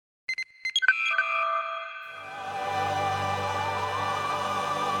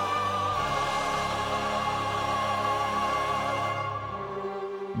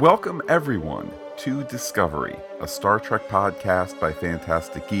Welcome, everyone, to Discovery, a Star Trek podcast by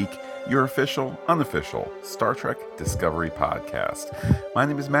Fantastic Geek, your official, unofficial Star Trek Discovery podcast. My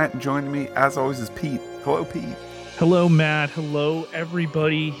name is Matt, and joining me, as always, is Pete. Hello, Pete. Hello, Matt. Hello,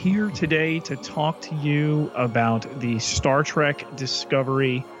 everybody. Here today to talk to you about the Star Trek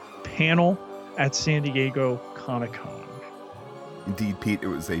Discovery panel at San Diego Comic-Con. Indeed, Pete, it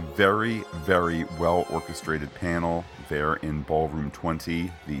was a very, very well-orchestrated panel there in Ballroom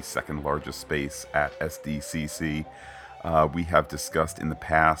 20, the second largest space at SDCC. We have discussed in the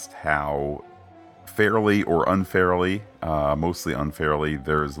past how fairly or unfairly, mostly unfairly,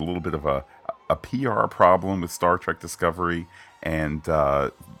 there's a little bit of a PR problem with Star Trek Discovery, and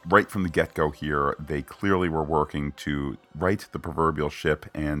right from the get-go here, they clearly were working to right the proverbial ship,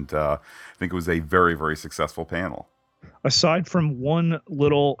 and I think it was a very, very successful panel. Aside from one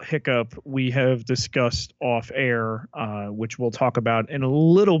little hiccup we have discussed off air, which we'll talk about in a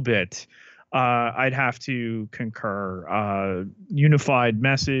little bit, I'd have to concur. Unified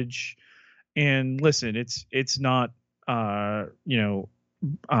message, and listen, it's not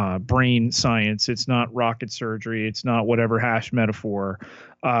brain science. It's not rocket surgery. It's not whatever hash metaphor.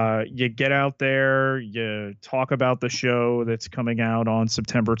 You get out there, you talk about the show that's coming out on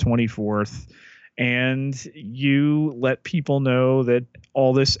September 24th, and you let people know that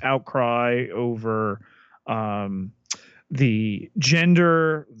all this outcry over the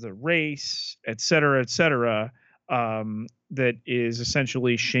gender, the race, et cetera, that is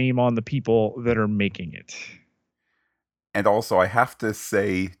essentially shame on the people that are making it. And also, I have to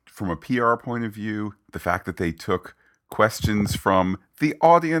say, from a PR point of view, the fact that they took questions from the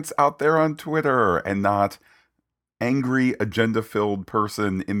audience out there on Twitter and not angry, agenda-filled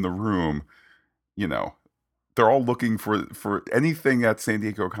person in the room, you know, they're all looking for anything at San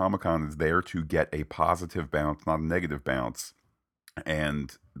Diego Comic-Con is there to get a positive bounce, not a negative bounce.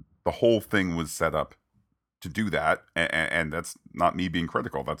 And the whole thing was set up to do that. And that's not me being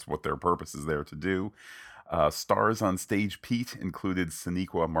critical. That's what their purpose is there to do. Stars on stage, Pete, included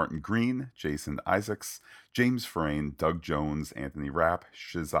Sonequa Martin Green, Jason Isaacs, James Frain, Doug Jones, Anthony Rapp,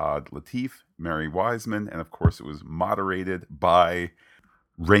 Shazad Latif, Mary Wiseman, and of course it was moderated by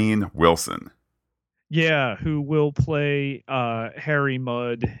Rainn Wilson. Yeah, who will play Harry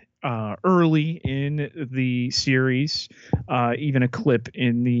Mudd early in the series. Even a clip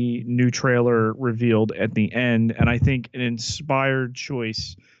in the new trailer revealed at the end. And I think an inspired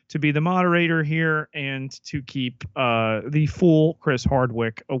choice to be the moderator here and to keep the full Chris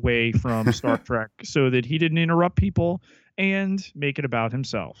Hardwick away from Star Trek so that he didn't interrupt people and make it about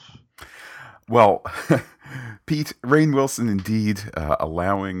himself. Well, Pete, Rainn Wilson indeed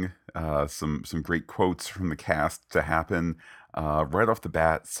allowing some great quotes from the cast to happen. Right off the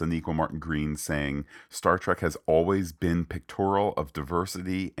bat, Sonequa Martin Green saying, Star Trek has always been pictorial of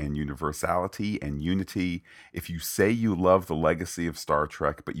diversity and universality and unity. If you say you love the legacy of Star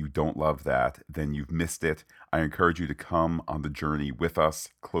Trek, but you don't love that, then you've missed it. I encourage you to come on the journey with us,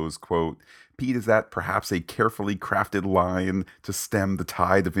 close quote. Pete, is that perhaps a carefully crafted line to stem the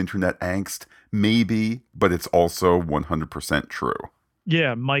tide of internet angst? Maybe, but it's also 100% true.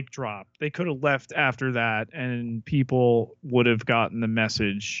 Yeah, mic drop. They could have left after that and people would have gotten the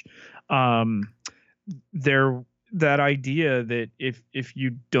message. That idea that if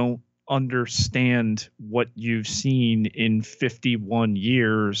you don't understand what you've seen in 51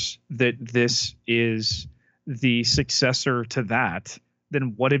 years, that this is the successor to that,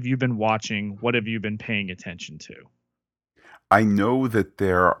 then what have you been watching? What have you been paying attention to? I know that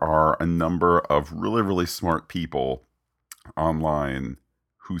there are a number of really, really smart people online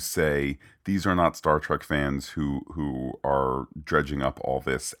who say these are not Star Trek fans who are dredging up all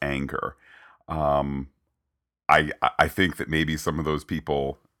this anger. I think that maybe some of those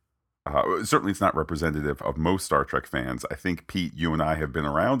people, certainly it's not representative of most Star Trek fans. I think, Pete, you and I have been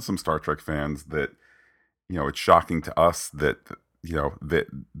around some Star Trek fans that, it's shocking to us that, that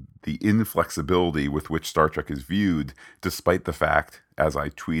the inflexibility with which Star Trek is viewed, despite the fact, as I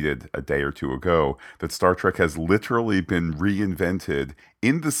tweeted a day or two ago, that Star Trek has literally been reinvented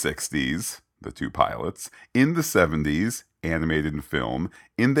in the 60s, the two pilots, in the 70s, animated in film,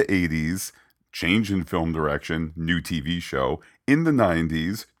 in the 80s, change in film direction, new TV show, in the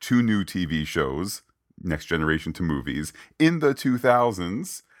 90s, two new TV shows, Next Generation to movies, in the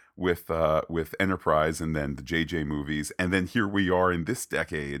 2000s, with Enterprise and then the JJ movies, and then here we are in this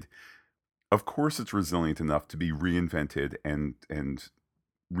decade. Of course, it's resilient enough to be reinvented and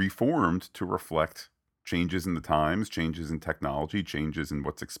reformed to reflect changes in the times, changes in technology, changes in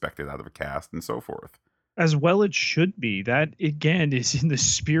what's expected out of a cast, and so forth. As well, it should be. That again is in the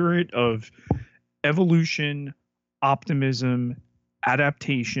spirit of evolution, optimism,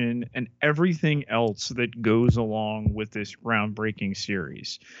 adaptation, and everything else that goes along with this groundbreaking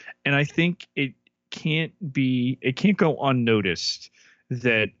series. And I think it can't go unnoticed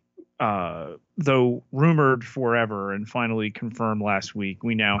that though rumored forever and finally confirmed last week,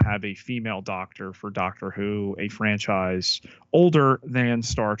 we now have a female doctor for Doctor Who, a franchise older than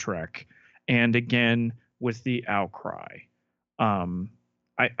Star Trek, and again with the outcry.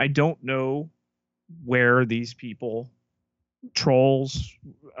 I don't know where these people, trolls,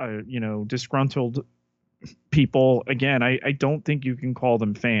 disgruntled people, again, I don't think you can call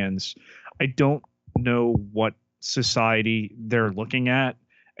them fans. I don't know what society they're looking at.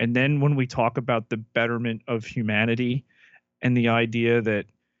 And then when we talk about the betterment of humanity and the idea that,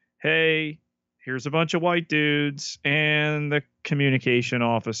 hey, here's a bunch of white dudes and the communication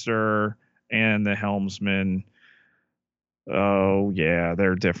officer and the helmsman. Oh, yeah,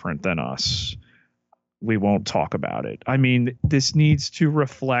 they're different than us. We won't talk about it. I mean, this needs to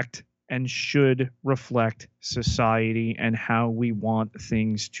reflect and should reflect society and how we want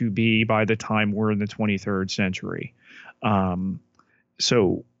things to be by the time we're in the 23rd century.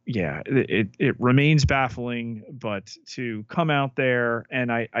 So yeah, it remains baffling, but to come out there,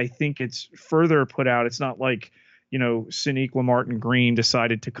 and I think it's further put out. It's not like, Sonequa Martin Green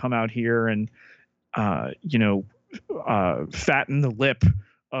decided to come out here and uh, you know fatten the lip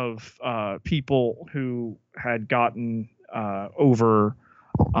of people who had gotten over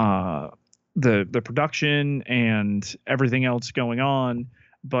uh, the production and everything else going on.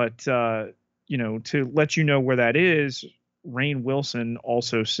 But to let you know where that is, Rainn Wilson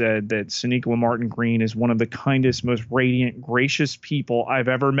also said that Sonequa Martin Green is one of the kindest, most radiant, gracious people I've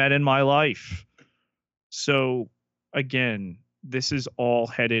ever met in my life. So again, this is all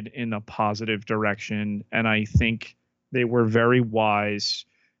headed in a positive direction, and I think they were very wise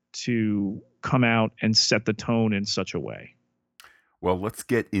to come out and set the tone in such a way. Well, let's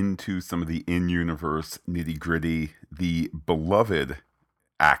get into some of the in universe nitty gritty. The beloved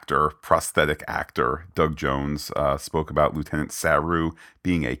actor, prosthetic actor, Doug Jones, spoke about Lieutenant Saru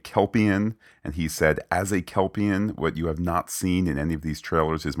being a Kelpian. And he said, as a Kelpian, what you have not seen in any of these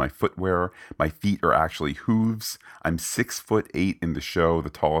trailers is my footwear. My feet are actually hooves. I'm 6'8" in the show, the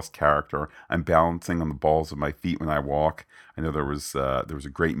tallest character. I'm balancing on the balls of my feet when I walk. I know there was a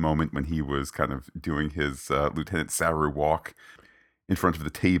great moment when he was kind of doing his Lieutenant Saru walk in front of the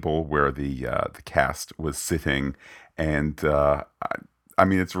table where the cast was sitting, and I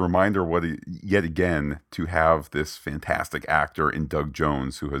mean, it's a reminder yet again to have this fantastic actor in Doug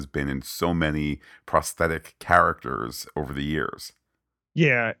Jones, who has been in so many prosthetic characters over the years.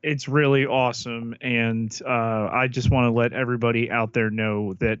 Yeah, it's really awesome. And I just want to let everybody out there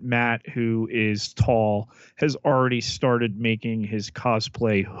know that Matt, who is tall, has already started making his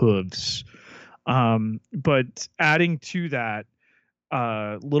cosplay hooves. But adding to that,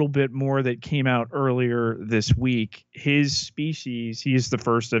 a little bit more that came out earlier this week, his species, he is the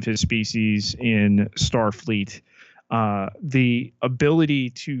first of his species in Starfleet. The ability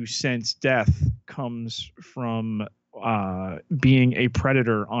to sense death comes from being a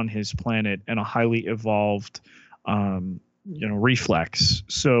predator on his planet and a highly evolved, reflex.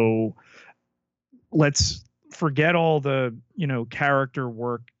 So let's forget all the character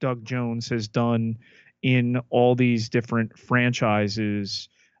work Doug Jones has done in all these different franchises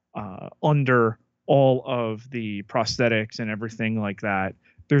under all of the prosthetics and everything like that.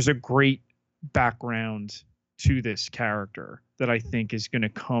 There's a great background to this character that I think is going to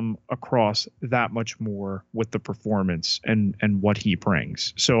come across that much more with the performance and what he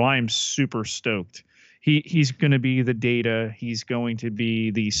brings. So I'm super stoked. He's going to be the Data. He's going to be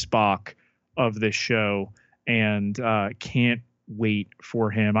the Spock of this show, and can't wait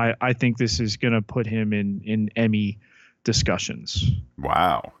for him. I think this is going to put him in Emmy discussions.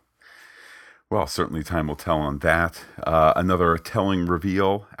 Wow. Well, certainly time will tell on that. Another telling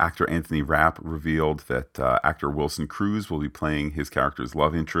reveal, actor Anthony Rapp revealed that actor Wilson Cruz will be playing his character's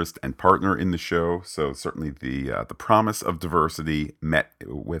love interest and partner in the show. So certainly the promise of diversity met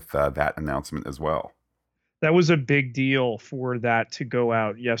with that announcement as well. That was a big deal for that to go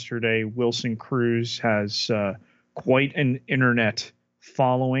out yesterday. Wilson Cruz has quite an internet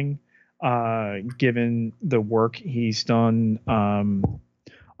following, given the work he's done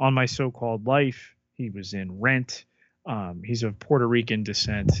on My So-Called Life. He was in Rent. He's of Puerto Rican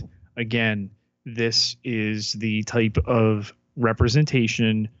descent. Again, this is the type of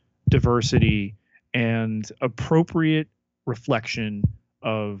representation, diversity, and appropriate reflection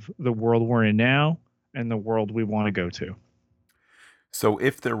of the world we're in now and the world we want to go to. So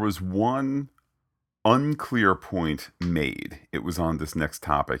if there was one Unclear point made. It was on this next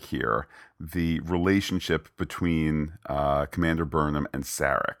topic here, the relationship between Commander Burnham and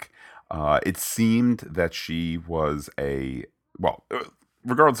Sarek. It seemed that she was well,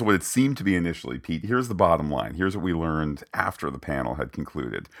 regardless of what it seemed to be initially, Pete, here's the bottom line. Here's what we learned after the panel had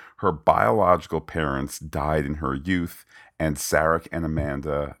concluded. Her biological parents died in her youth, and Sarek and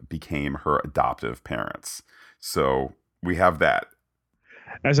Amanda became her adoptive parents. So we have that.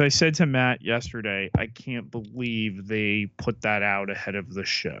 As I said to Matt yesterday, I can't believe they put that out ahead of the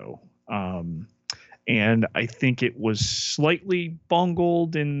show. And I think it was slightly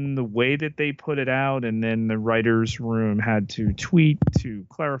bungled in the way that they put it out. And then the writer's room had to tweet to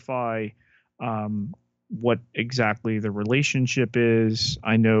clarify what exactly the relationship is.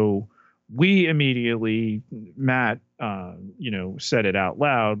 I know we immediately, Matt, said it out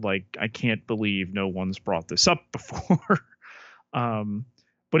loud, like, I can't believe no one's brought this up before.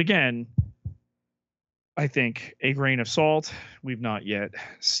 But again, I think a grain of salt. We've not yet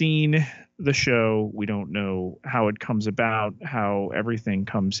seen the show. We don't know how it comes about, how everything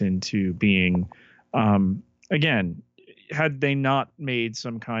comes into being. Again, had they not made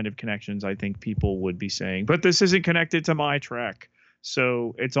some kind of connections, I think people would be saying, but this isn't connected to my track.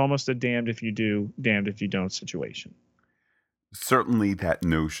 So it's almost a damned if you do, damned if you don't situation. Certainly that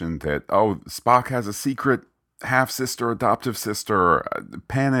notion that, oh, Spock has a secret half-sister, adoptive sister,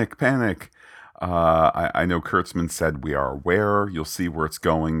 panic. I know Kurtzman said we are aware, you'll see where it's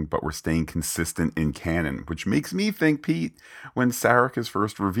going, but we're staying consistent in canon, which makes me think, Pete, when Sarek is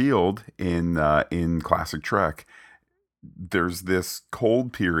first revealed in Classic Trek, there's this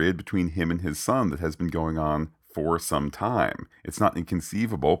cold period between him and his son that has been going on for some time. It's not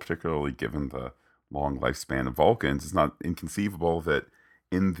inconceivable, particularly given the long lifespan of Vulcans, it's not inconceivable that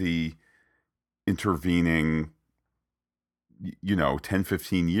in the intervening 10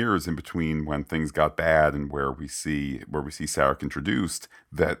 15 years in between when things got bad and where we see Sarek introduced,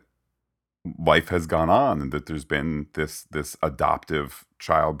 that life has gone on and that there's been this adoptive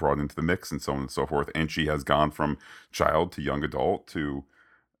child brought into the mix and so on and so forth, and she has gone from child to young adult to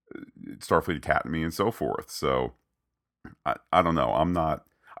Starfleet Academy and so forth. So I don't know,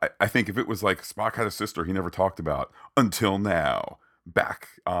 I think if it was like Spock had a sister he never talked about until now, back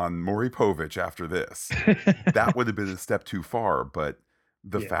on Maury Povich after this, that would have been a step too far. But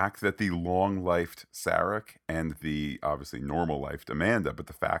the fact that the long-lifed Sarek and the obviously normal-lifed Amanda, but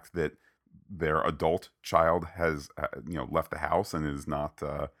the fact that their adult child has left the house and is not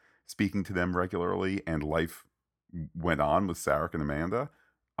speaking to them regularly, and life went on with Sarek and Amanda,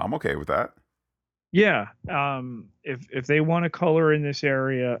 I'm okay with that. Yeah. If they want to color in this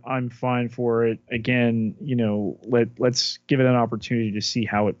area, I'm fine for it. Again, let's give it an opportunity to see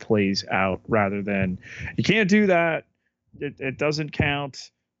how it plays out, rather than you can't do that. It doesn't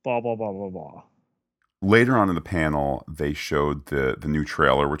count. Blah blah blah blah blah. Later on in the panel, they showed the new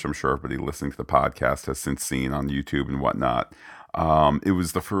trailer, which I'm sure everybody listening to the podcast has since seen on YouTube and whatnot. It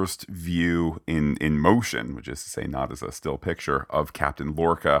was the first view in motion, which is to say not as a still picture, of Captain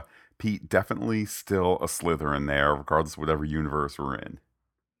Lorca. Pete, definitely still a Slytherin there, regardless of whatever universe we're in.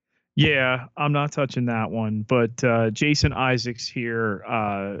 Yeah, I'm not touching that one. But Jason Isaacs here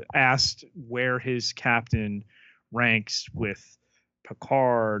asked where his captain ranks with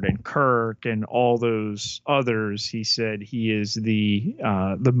Picard and Kirk and all those others. He said he is the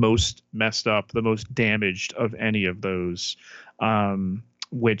most messed up, the most damaged of any of those.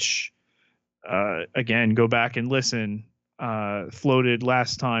 Which again, go back and listen. Floated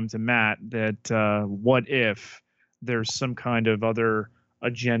last time to Matt that what if there's some kind of other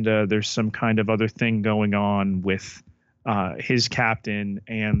agenda, there's some kind of other thing going on with his captain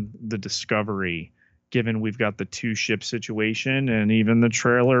and the Discovery, given we've got the 2-ship situation, and even the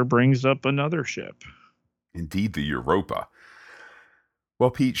trailer brings up another ship. Indeed, the Europa. Well,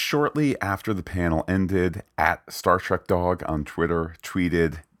 Pete, shortly after the panel ended, at Star Trek Dog on Twitter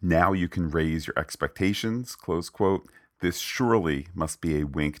tweeted, "Now you can raise your expectations," close quote. This surely must be a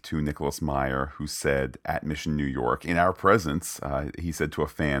wink to Nicholas Meyer, who said at Mission New York, in our presence, he said to a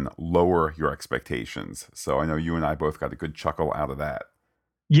fan, "Lower your expectations." So I know you and I both got a good chuckle out of that.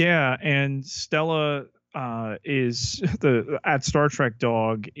 Yeah, and Stella is at Star Trek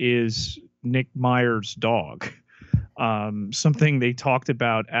Dog is Nick Meyer's dog. Something they talked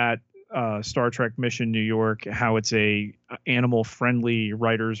about at Star Trek Mission New York, how it's a animal friendly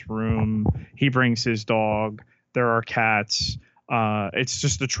writer's room. He brings his dog. There are cats. It's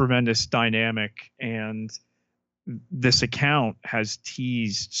just a tremendous dynamic, and this account has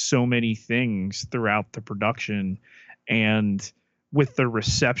teased so many things throughout the production, and with the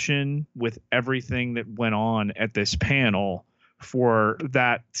reception, with everything that went on at this panel, for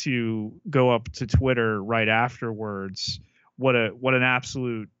that to go up to Twitter right afterwards. What an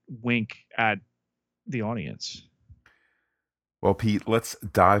absolute wink at the audience. Well, Pete, let's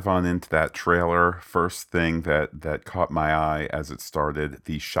dive on into that trailer. First thing that caught my eye as it started,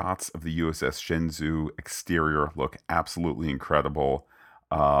 the shots of the USS Shenzhou exterior look absolutely incredible.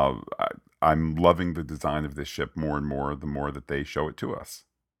 I'm loving the design of this ship more and more the more that they show it to us.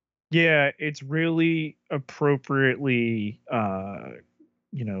 Yeah, it's really appropriately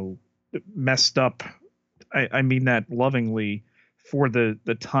you know messed up. I mean that lovingly for the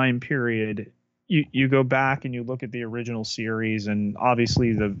time period. You go back and you look at the original series, and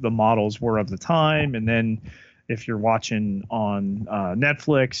obviously the models were of the time. And then if you're watching on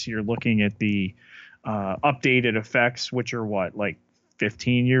Netflix, you're looking at the updated effects, which are what, like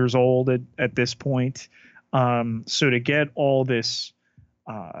 15 years old at this point. So to get all this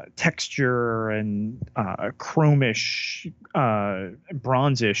texture and chromish,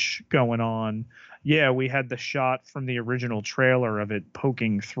 bronzish going on. Yeah, we had the shot from the original trailer of it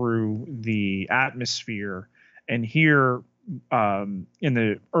poking through the atmosphere. And here, in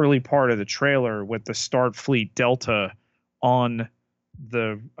the early part of the trailer, with the Starfleet Delta on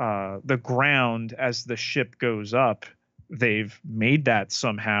the ground as the ship goes up, they've made that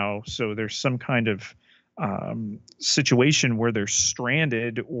somehow. So there's some kind of situation where they're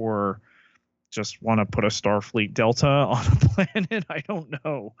stranded or just want to put a Starfleet Delta on a planet. I don't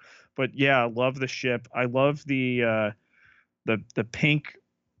know, but yeah, I love the ship. I love the pink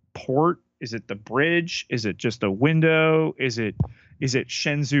port. Is it the bridge? Is it just a window? Is it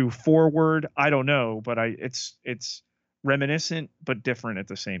Shenzhou forward? I don't know, but it's reminiscent but different at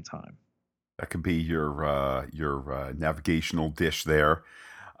the same time. That could be your navigational dish there.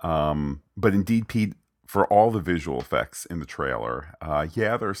 But indeed, Pete, for all the visual effects in the trailer,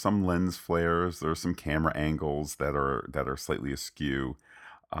 yeah, there are some lens flares, there are some camera angles that are slightly askew,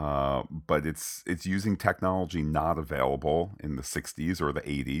 but it's using technology not available in the '60s or the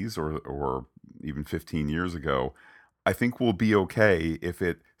 '80s or even 15 years ago. I think we'll be okay if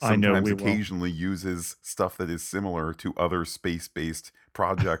it I know sometimes we will. occasionally uses stuff that is similar to other space-based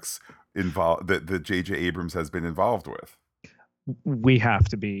projects involved that J.J. Abrams has been involved with. We have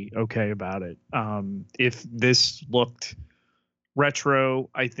to be okay about it. If this looked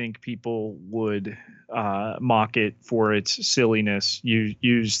retro, I think people would mock it for its silliness.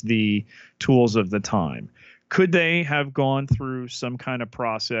 Use the tools of the time. Could they have gone through some kind of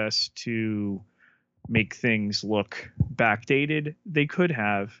process to make things look backdated? They could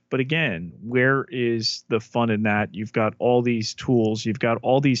have, but again, where is the fun in that? You've got all these tools, you've got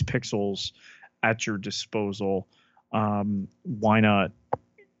all these pixels at your disposal. Why not,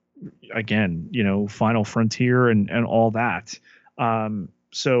 again, Final Frontier and all that.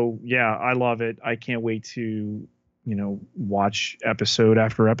 So yeah, I love it. I can't wait to watch episode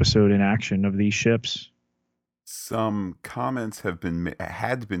after episode in action of these ships. Some comments had been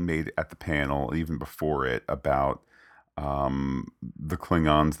made at the panel even before it about the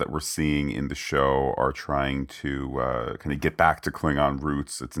Klingons that we're seeing in the show are trying to kind of get back to Klingon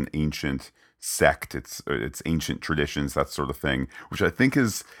roots. It's an ancient sect. It's ancient traditions, that sort of thing, which I think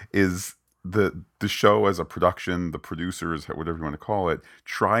is the show as a production, the producers, whatever you want to call it,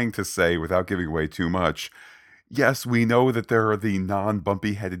 trying to say without giving away too much. Yes, we know that there are the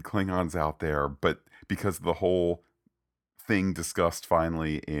non-bumpy headed Klingons out there, but because of the whole thing discussed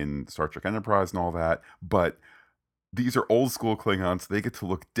finally in Star Trek Enterprise and all that, but these are old school Klingons. They get to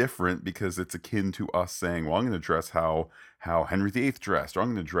look different because it's akin to us saying, "Well, I'm going to dress how Henry VIII dressed, or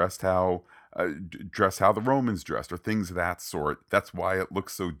I'm going to dress how the Romans dressed, or things of that sort." That's why it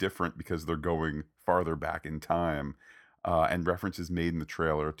looks so different because they're going farther back in time. And references made in the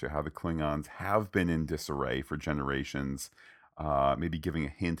trailer to how the Klingons have been in disarray for generations, maybe giving a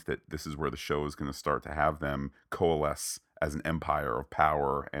hint that this is where the show is going to start to have them coalesce as an empire of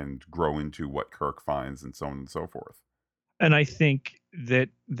power and grow into what Kirk finds, and so on and so forth. And I think that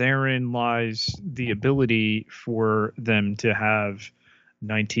therein lies the ability for them to have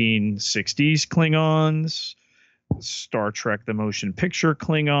 1960s Klingons, Star Trek the motion picture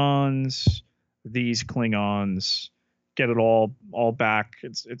Klingons, these Klingons, get it all back.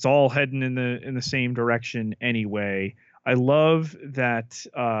 It's all heading in the same direction anyway. I love that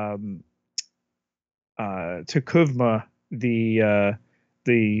Takuvma, the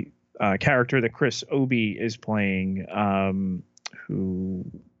character that Chris Obi is playing, who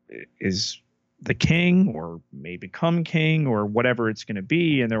is the king or may become king or whatever it's going to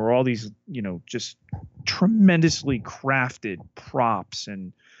be. And there were all these, just tremendously crafted props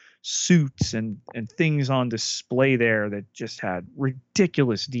and suits and things on display there that just had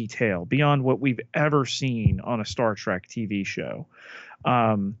ridiculous detail beyond what we've ever seen on a Star Trek TV show.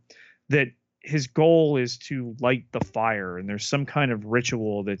 Um, that his goal is to light the fire, and there's some kind of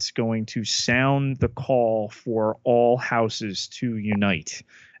ritual that's going to sound the call for all houses to unite,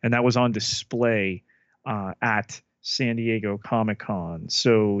 and that was on display at San Diego Comic-Con.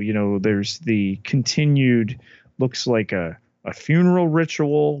 So there's the continued, looks like a funeral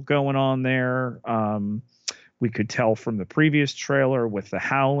ritual going on there. We could tell from the previous trailer with the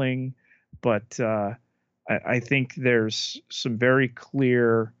howling, but I think there's some very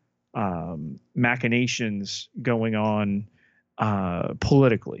clear machinations going on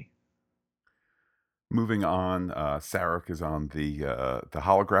politically. Moving on, Sarek is on the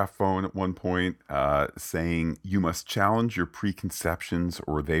holograph phone at one point, saying, "You must challenge your preconceptions,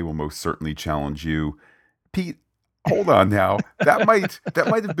 or they will most certainly challenge you." Pete, hold on now. That might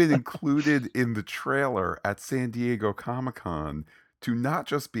have been included in the trailer at San Diego Comic-Con to not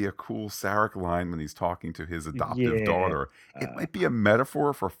just be a cool Sarek line when he's talking to his adoptive Yeah. daughter. It might be a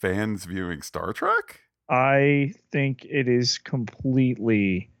metaphor for fans viewing Star Trek. I think it is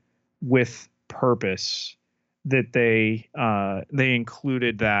completely with purpose that they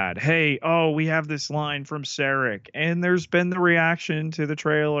included that. Hey, oh, we have this line from Sarek, and there's been the reaction to the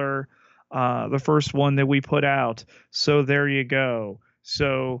trailer, the first one that we put out. So there you go.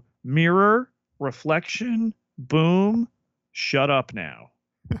 So mirror, reflection, boom, shut up now.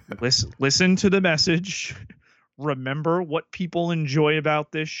 Listen to the message. Remember what people enjoy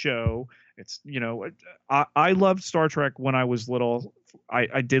about this show. It's I loved Star Trek when I was little.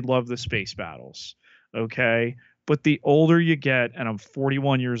 I did love the space battles. Okay. But the older you get, and I'm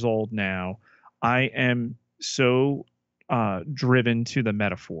 41 years old now, I am so driven to the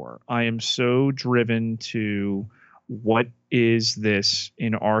metaphor. I am so driven to what is this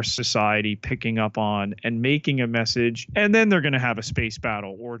in our society picking up on and making a message, and then they're going to have a space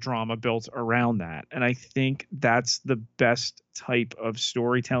battle or drama built around that. And I think that's the best type of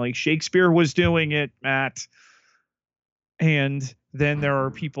storytelling. Shakespeare was doing it, Matt. And then there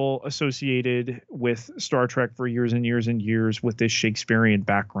are people associated with Star Trek for years and years and years with this Shakespearean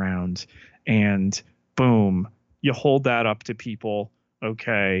background, and boom, you hold that up to people.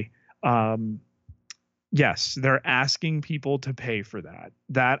 Okay. Yes, they're asking people to pay for that.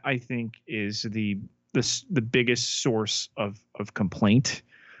 That, I think, is the biggest source of complaint.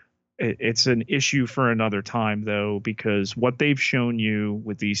 It's an issue for another time, though, because what they've shown you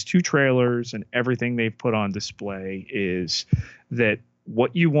with these two trailers and everything they've put on display is that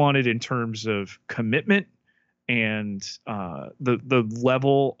what you wanted in terms of commitment and the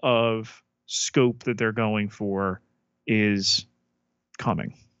level of scope that they're going for is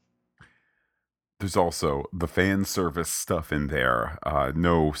coming. There's also the fan service stuff in there.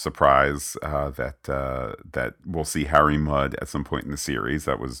 No surprise that we'll see Harry Mudd at some point in the series.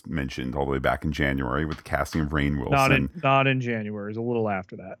 That was mentioned all the way back in January with the casting of Rainn Wilson. Not in January. It was a little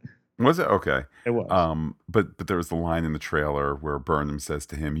after that. Was it? Okay. It was. But there was the line in the trailer where Burnham says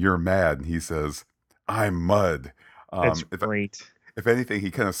to him, "You're mad," and he says, "I'm Mudd." It's great. If anything, he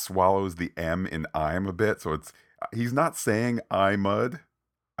kind of swallows the M in "I'm" a bit, so he's not saying "I Mudd"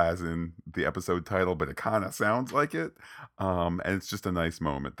 as in the episode title, but it kind of sounds like it. And it's just a nice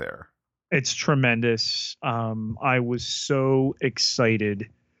moment there. It's tremendous. I was so excited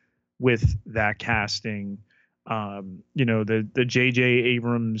with that casting. The J.J.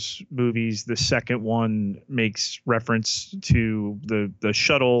 Abrams movies, the second one makes reference to the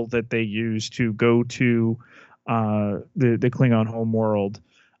shuttle that they use to go to the Klingon homeworld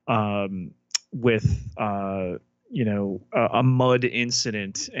with a Mudd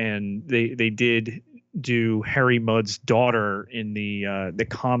incident, and they did do Harry Mudd's daughter in the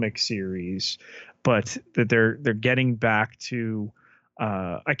comic series, but that they're getting back to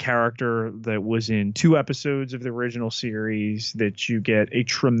a character that was in 2 episodes of the original series, that you get a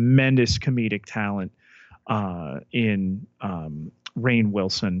tremendous comedic talent in Rainn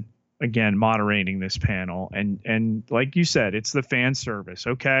Wilson, again moderating this panel, and like you said, it's the fan service.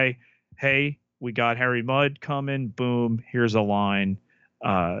 Okay, hey, we got Harry Mudd coming. Boom, here's a line.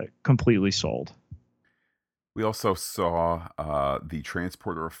 Completely sold. We also saw the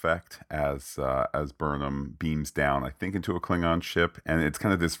transporter effect as Burnham beams down, I think, into a Klingon ship, and it's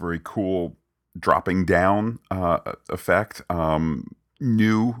kind of this very cool dropping down effect.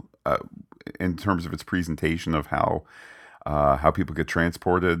 New in terms of its presentation of how people get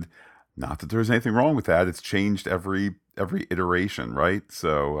transported. Not that there's anything wrong with that. It's changed every iteration, right?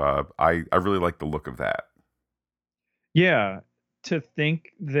 So I really like the look of that. Yeah, to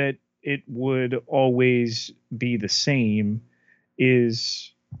think that it would always be the same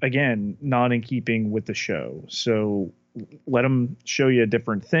is again, not in keeping with the show. So let them show you a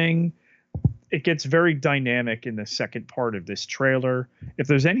different thing. It gets very dynamic in the second part of this trailer. If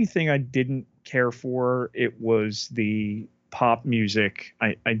there's anything I didn't care for, it was the pop music.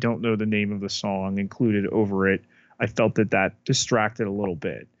 I don't know the name of the song included over it. I felt that distracted a little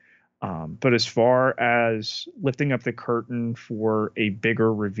bit. But as far as lifting up the curtain for a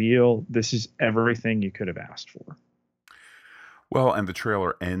bigger reveal, this is everything you could have asked for. Well, and the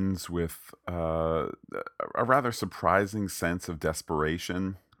trailer ends with a rather surprising sense of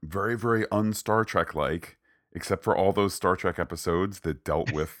desperation. Very, very un-Star Trek-like, except for all those Star Trek episodes that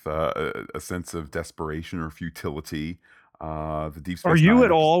dealt with a sense of desperation or futility. The Deep Are Space you Nine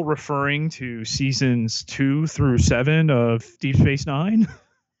at all referring to seasons 2 through 7 of Deep Space Nine?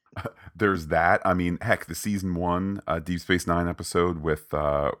 There's that. I mean, heck, the season 1 Deep Space Nine episode with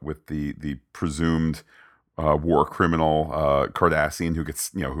the presumed war criminal Cardassian who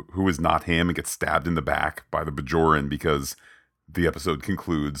gets, who is not him and gets stabbed in the back by the Bajoran because the episode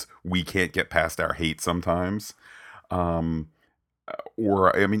concludes, we can't get past our hate sometimes.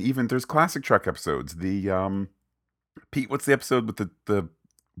 Or I mean, even there's classic Trek episodes. The Pete, what's the episode with the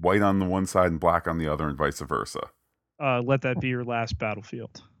white on the one side and black on the other, and vice versa? Let that be your last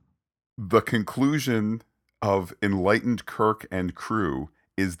battlefield. The conclusion of enlightened Kirk and crew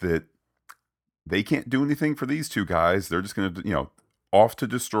is that they can't do anything for these two guys. They're just going to, off to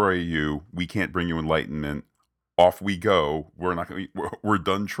destroy you. We can't bring you enlightenment. Off we go. We're not going. We're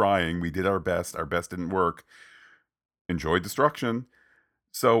done trying. We did our best. Our best didn't work. Enjoy destruction.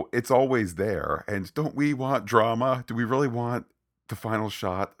 So it's always there. And don't we want drama? Do we really want the final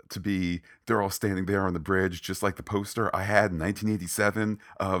shot to be they're all standing there on the bridge, just like the poster I had in 1987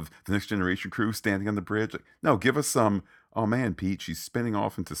 of the Next Generation crew standing on the bridge? No, give us some. Oh man, Pete, she's spinning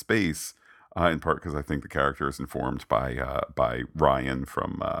off into space. In part because I think the character is informed by Ryan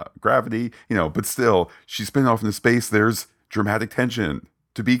from Gravity, but still, she's spinning off into space. There's dramatic tension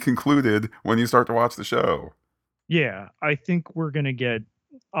to be concluded when you start to watch the show. Yeah, I think we're going to get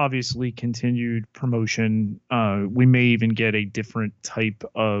obviously continued promotion. We may even get a different type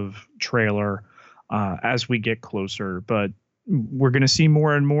of trailer as we get closer, but we're going to see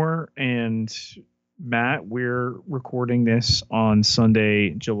more and more. And Matt, we're recording this on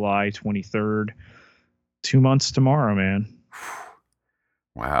Sunday, July 23rd. 2 months tomorrow, man.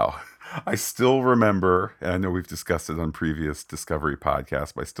 Wow. I still remember, and I know we've discussed it on previous Discovery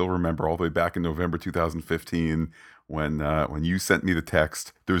podcasts, but I still remember all the way back in November 2015 when you sent me the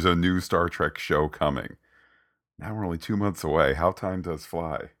text, there's a new Star Trek show coming. Now we're only 2 months away. How time does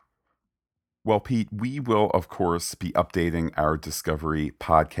fly. Well, Pete, we will, of course, be updating our Discovery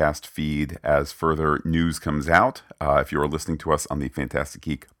podcast feed as further news comes out. If you are listening to us on the Fantastic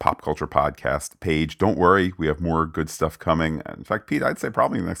Geek Pop Culture Podcast page, don't worry, we have more good stuff coming. In fact, Pete, I'd say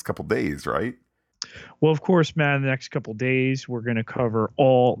probably in the next couple days, right? Well, of course, man, in the next couple days, we're going to cover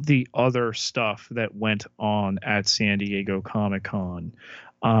all the other stuff that went on at San Diego Comic-Con.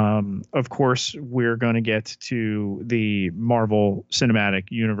 Of course, we're going to get to the Marvel Cinematic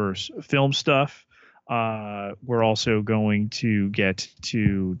Universe film stuff. We're also going to get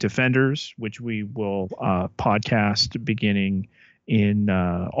to Defenders, which we will podcast beginning in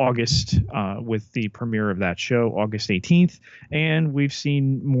August with the premiere of that show, August 18th. And we've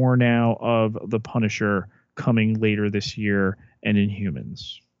seen more now of The Punisher coming later this year and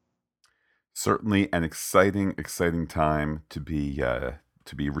Inhumans. Certainly an exciting time to be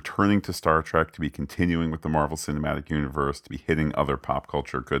returning to Star Trek, to be continuing with the Marvel Cinematic Universe, to be hitting other pop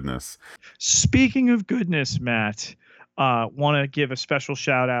culture goodness. Speaking of goodness, Matt, want to give a special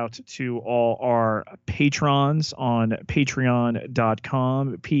shout out to all our patrons on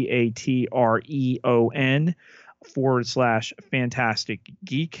patreon.com, patreon.com/fantastic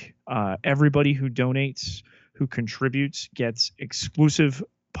geek. Everybody who donates, who contributes, gets exclusive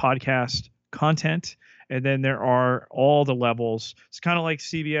podcast content. And then there are all the levels. It's kind of like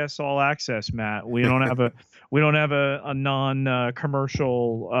CBS All Access, Matt. We don't have a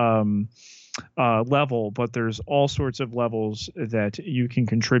non-commercial level, but there's all sorts of levels that you can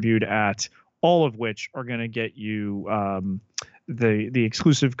contribute at, all of which are going to get you the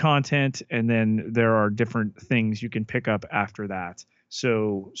exclusive content, and then there are different things you can pick up after that.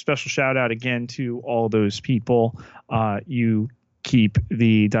 So special shout out again to all those people. You keep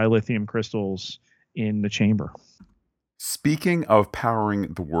the dilithium crystals in the chamber. Speaking of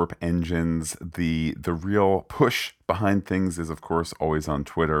powering the warp engines, the real push behind things is, of course, always on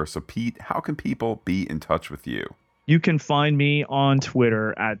Twitter. So, Pete, how can people be in touch with you? You can find me on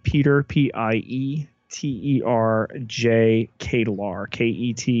Twitter at Peter, Pieterj Ketelaar,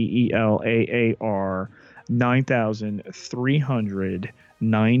 Ketelaar.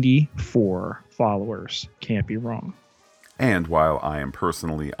 9,394 followers. Can't be wrong. And while I am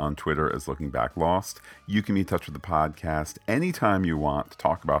personally on Twitter as Looking Back Lost, you can be in touch with the podcast anytime you want to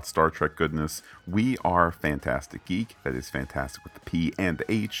talk about Star Trek goodness. We are Fantastic Geek. That is fantastic with the P and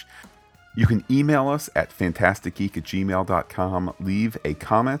the H. You can email us at fantasticgeek@gmail.com. Leave a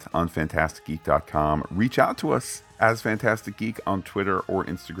comment on fantasticgeek.com. Reach out to us as Fantastic Geek on Twitter or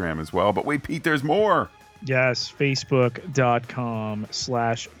Instagram as well. But wait, Pete, there's more. Yes,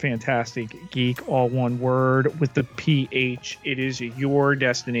 facebook.com/Fantastic Geek, all one word with the PH. It is your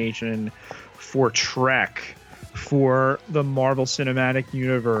destination for Trek, for the Marvel Cinematic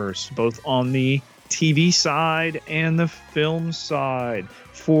Universe, both on the TV side and the film side,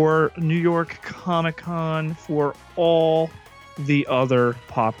 for New York Comic Con, for all the other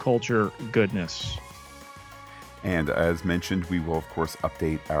pop culture goodness. And as mentioned, we will, of course,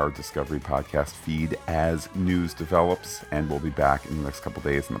 update our Discovery podcast feed as news develops. And we'll be back in the next couple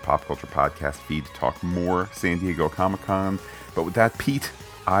days in the Pop Culture Podcast feed to talk more San Diego Comic-Con. But with that, Pete,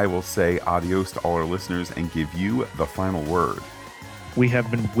 I will say adios to all our listeners and give you the final word. We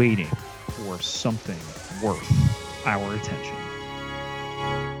have been waiting for something worth our attention.